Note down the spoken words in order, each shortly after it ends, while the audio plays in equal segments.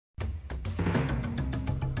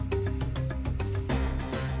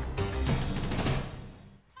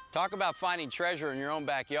Talk about finding treasure in your own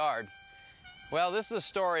backyard. Well, this is a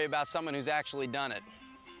story about someone who's actually done it.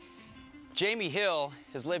 Jamie Hill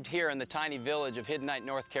has lived here in the tiny village of Hiddenite,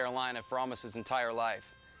 North Carolina for almost his entire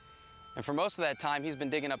life. And for most of that time, he's been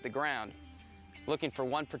digging up the ground, looking for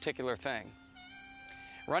one particular thing.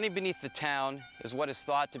 Running beneath the town is what is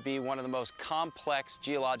thought to be one of the most complex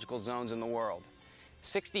geological zones in the world.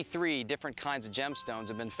 63 different kinds of gemstones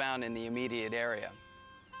have been found in the immediate area.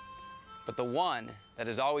 But the one that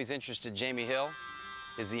has always interested Jamie Hill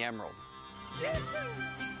is the emerald.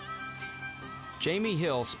 Jamie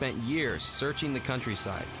Hill spent years searching the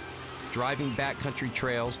countryside, driving backcountry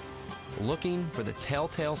trails, looking for the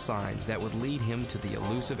telltale signs that would lead him to the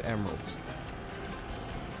elusive emeralds.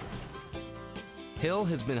 Hill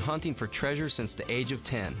has been hunting for treasure since the age of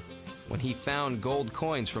 10, when he found gold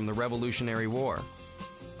coins from the Revolutionary War.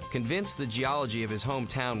 Convinced the geology of his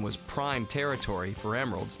hometown was prime territory for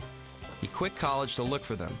emeralds, he quit college to look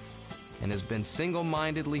for them, and has been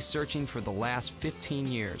single-mindedly searching for the last 15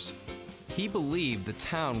 years. He believed the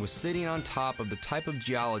town was sitting on top of the type of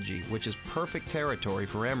geology which is perfect territory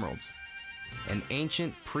for emeralds, an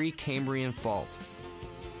ancient pre-Cambrian fault.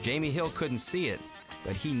 Jamie Hill couldn't see it,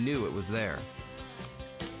 but he knew it was there.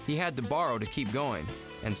 He had to borrow to keep going,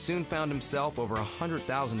 and soon found himself over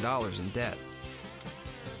 $100,000 in debt.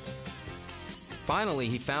 Finally,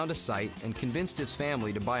 he found a site and convinced his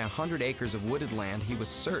family to buy 100 acres of wooded land he was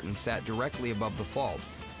certain sat directly above the fault.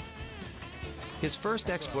 His first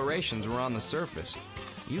explorations were on the surface,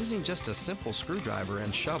 using just a simple screwdriver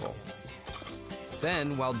and shovel.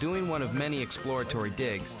 Then, while doing one of many exploratory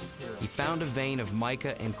digs, he found a vein of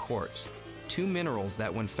mica and quartz, two minerals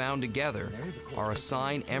that, when found together, are a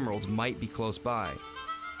sign emeralds might be close by.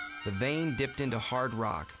 The vein dipped into hard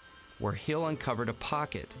rock, where Hill uncovered a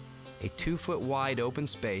pocket, a 2-foot wide open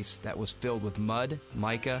space that was filled with mud,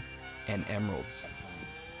 mica, and emeralds.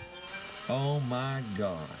 Oh my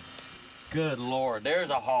God. Good Lord, there's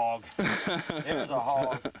a hog. There's a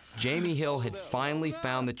hog. Jamie Hill had finally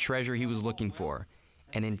found the treasure he was looking for,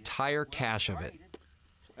 an entire cache of it.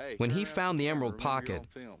 When he found the emerald pocket,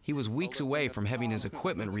 he was weeks away from having his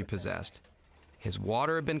equipment repossessed. His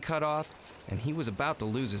water had been cut off, and he was about to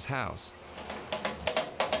lose his house.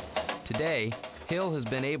 Today, Hill has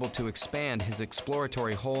been able to expand his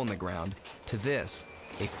exploratory hole in the ground to this,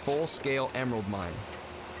 a full-scale emerald mine.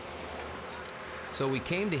 So we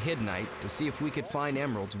came to Hiddenite to see if we could find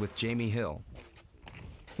emeralds with Jamie Hill.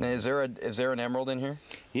 Now, is there an emerald in here?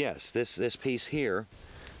 Yes, this piece here.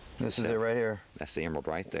 This is it right here. That's the emerald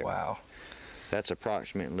right there. Wow. That's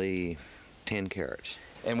approximately 10 carats.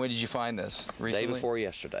 And when did you find this? Recently? Day before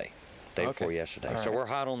yesterday. Day before yesterday. All right. So we're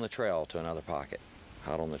hot on the trail to another pocket.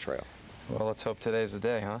 Hot on the trail. Well, let's hope today's the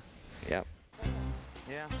day, huh? Yep.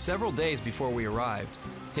 Yeah. Several days before we arrived,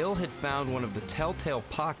 Hill had found one of the telltale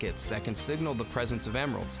pockets that can signal the presence of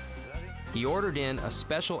emeralds. He ordered in a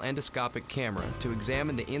special endoscopic camera to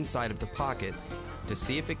examine the inside of the pocket to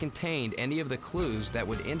see if it contained any of the clues that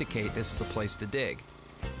would indicate this is a place to dig.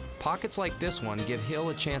 Pockets like this one give Hill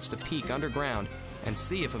a chance to peek underground and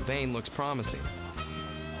see if a vein looks promising.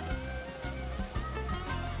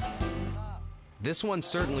 This one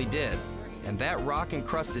certainly did, and that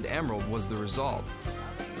rock-encrusted emerald was the result.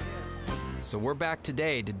 So we're back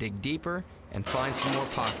today to dig deeper and find some more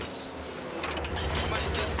pockets. How much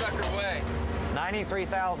does this sucker weigh?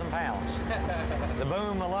 93,000 pounds. The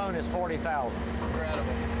boom alone is 40,000.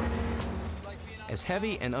 Incredible. As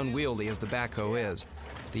heavy and unwieldy as the backhoe is,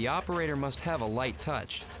 the operator must have a light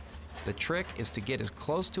touch. The trick is to get as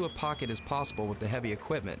close to a pocket as possible with the heavy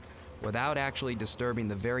equipment without actually disturbing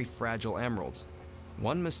the very fragile emeralds.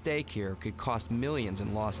 One mistake here could cost millions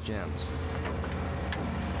in lost gems.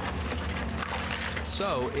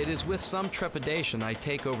 So, it is with some trepidation I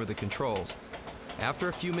take over the controls. After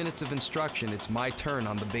a few minutes of instruction, it's my turn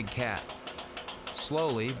on the big cat.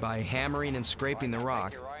 Slowly, by hammering and scraping the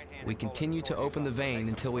rock, we continue to open the vein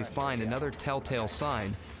until we find another telltale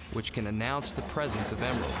sign which can announce the presence of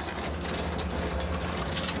emeralds.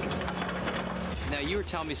 Now, you were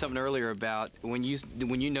telling me something earlier about when you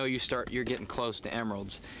know you're getting close to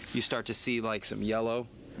emeralds, you start to see like some yellow.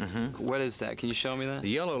 Mm-hmm. What is that? Can you show me that? The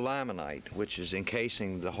yellow limonite, which is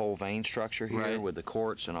encasing the whole vein structure here with the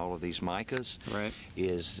quartz and all of these micas,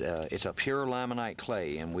 is it's a pure limonite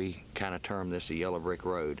clay, and we kind of term this a yellow brick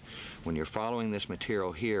road. When you're following this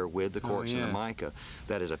material here with the quartz and the mica,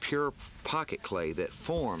 that is a pure pocket clay that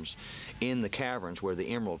forms in the caverns where the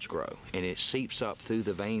emeralds grow, and it seeps up through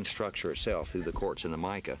the vein structure itself, through the quartz and the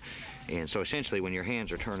mica. And so essentially, when your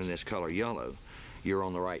hands are turning this color yellow, you're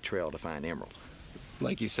on the right trail to find emerald.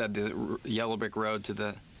 Like you said, the yellow brick road to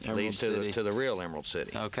the leads to the real Emerald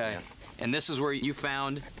City. Okay. Yeah. And this is where you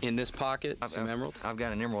found in this pocket some emerald? I've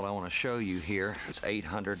got an emerald I want to show you here. It's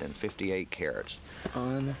 858 carats.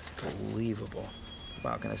 Unbelievable.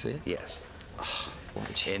 Wow, can I see it? Yes. Oh,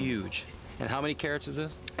 it's huge. And how many carats is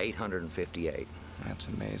this? 858. That's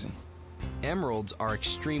amazing. Emeralds are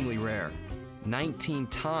extremely rare, 19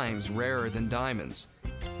 times rarer than diamonds.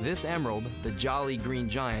 This emerald, the Jolly Green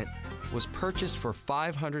Giant, was purchased for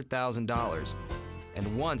 $500,000.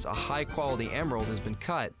 And once a high-quality emerald has been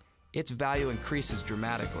cut, its value increases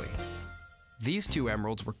dramatically. These two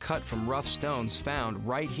emeralds were cut from rough stones found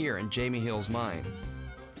right here in Jamie Hill's mine.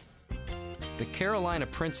 The Carolina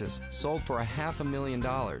Princess sold for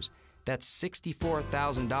 $500,000. That's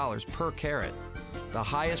 $64,000 per carat, the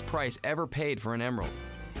highest price ever paid for an emerald.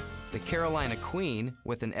 The Carolina Queen,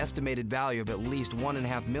 with an estimated value of at least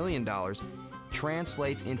 $1.5 million,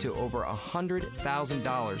 translates into over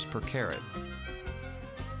 $100,000 per carat.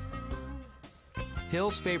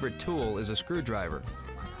 Hill's favorite tool is a screwdriver,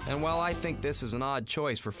 and while I think this is an odd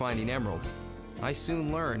choice for finding emeralds, I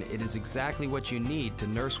soon learn it is exactly what you need to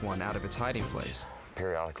nurse one out of its hiding place.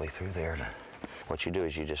 Periodically through there, what you do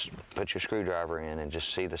is you just put your screwdriver in and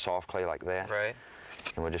just see the soft clay like that. Right.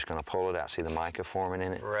 And we're just going to pull it out. See the mica forming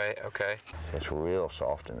in it? Right, okay. It's real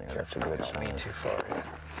soft in there. That's a good sign. Don't be too far.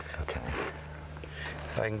 Okay.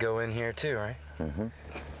 So I can go in here too, right? Mm-hmm. All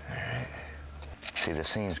right. See, the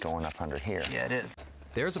seam's going up under here. Yeah, it is.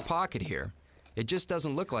 There's a pocket here. It just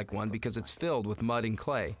doesn't look like one because it's filled with mud and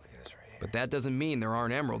clay. But that doesn't mean there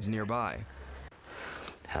aren't emeralds nearby.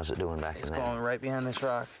 How's it doing back in there? It's going right behind this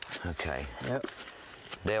rock. Okay. Yep.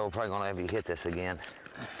 Dale, we're probably going to have you hit this again.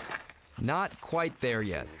 Not quite there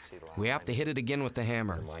yet. We have to hit it again with the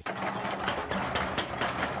hammer.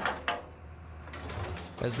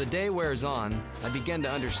 As the day wears on, I begin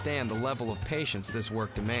to understand the level of patience this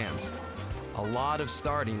work demands. A lot of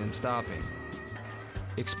starting and stopping.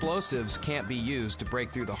 Explosives can't be used to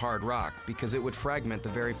break through the hard rock because it would fragment the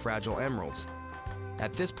very fragile emeralds.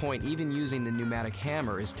 At this point, even using the pneumatic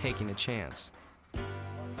hammer is taking a chance.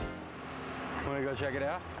 Want to go check it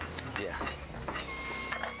out? Yeah.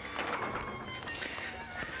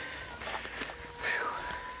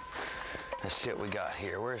 Let's see what we got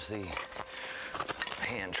here. Where's the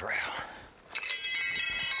hand trowel?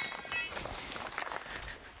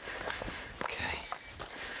 Okay.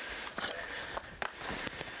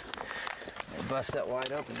 Bust that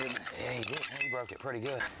wide open, didn't it? Yeah, he did. He broke it pretty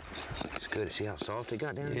good. It's good. See how soft it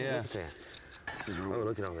got down there? Yeah. Look at that. This is Oh,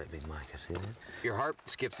 look at all that big mica. See that? Your heart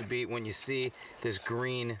skips a beat when you see this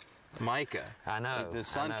green mica. I know. The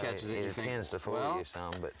sun catches it, and you It think, tends to fool well, you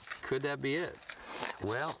some, but could that be it?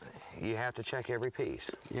 well, you have to check every piece.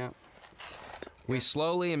 Yeah. We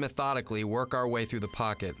slowly and methodically work our way through the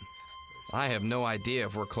pocket. I have no idea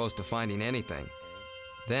if we're close to finding anything.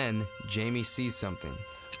 Then Jamie sees something.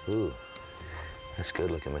 Ooh, that's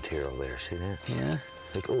good looking material there. See that? Yeah.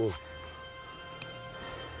 Like, ooh.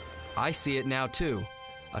 I see it now too.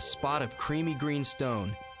 A spot of creamy green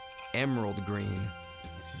stone. Emerald green.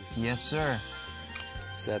 Yes, sir.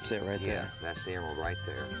 So that's it right Yeah, there. that's the emerald right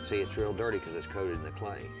there. See, it's real dirty because it's coated in the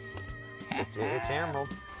clay. It's emerald.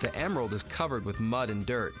 The emerald is covered with mud and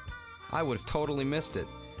dirt. I would have totally missed it.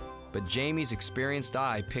 But Jamie's experienced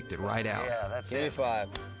eye picked it right out. Yeah, that's Give me it. 5.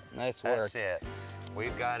 Nice work. That's it.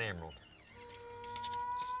 We've got emerald.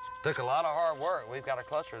 Took a lot of hard work. We've got a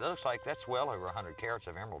cluster. It looks like that's well over 100 carats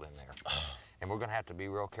of emerald in there. And we're going to have to be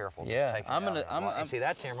real careful. Yeah, Just I'm taking gonna- and see,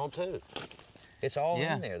 that's emerald too. It's all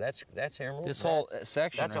Yeah. in there. That's emerald. This whole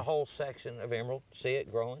section. That's a whole section of emerald. See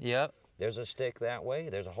it growing? Yep. There's a stick that way.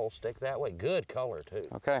 There's a whole stick that way. Good color too.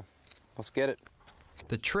 Okay, let's get it.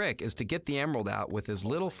 The trick is to get the emerald out with as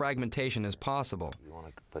little fragmentation as possible. You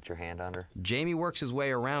want to put your hand under? Jamie works his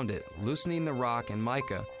way around it, loosening the rock and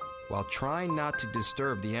mica while trying not to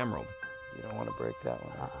disturb the emerald. You don't want to break that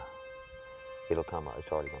one. It'll come out.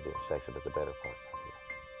 It's already going to be in section, but the better part's out here.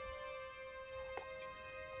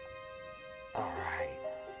 All right.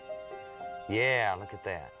 Yeah, look at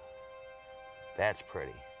that. That's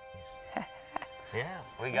pretty. Yeah,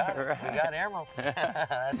 we got it. We got emerald.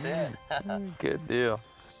 That's it. Good deal.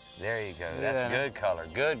 There you go. That's good color.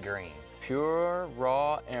 Good green. Pure,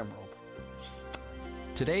 raw emerald.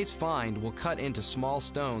 Today's find will cut into small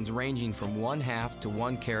stones ranging from 1/2 to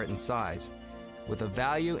 1 carat in size, with a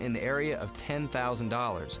value in the area of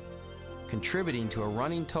 $10,000, contributing to a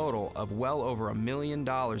running total of well over $1 million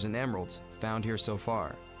in emeralds found here so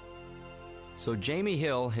far. So Jamie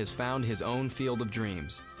Hill has found his own field of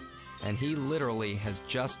dreams, and he literally has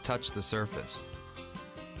just touched the surface.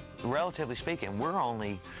 relatively speaking, we're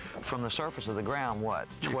only from the surface of the ground, what,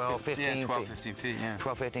 12, 15 feet? 12, 15 feet, yeah.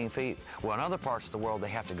 12, 15 feet. Well, in other parts of the world, they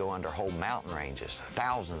have to go under whole mountain ranges,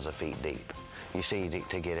 thousands of feet deep, you see,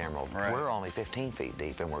 to get emerald. Right. We're only 15 feet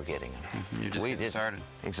deep, and we're getting them. You're just getting started.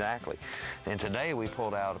 Exactly. And today, we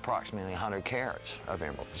pulled out approximately 100 carats of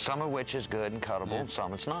emerald, some of which is good and cuttable, and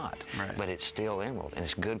some it's not. Right. But it's still emerald, and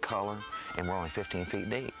it's good color, and we're only 15 feet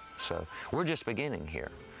deep. So we're just beginning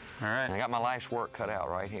here. All right. And I got my life's work cut out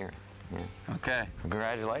right here. Yeah. Okay.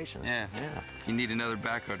 Congratulations. Yeah. Yeah. You need another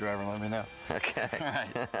backhoe driver, let me know. Okay. All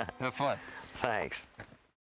right. Have fun. Thanks.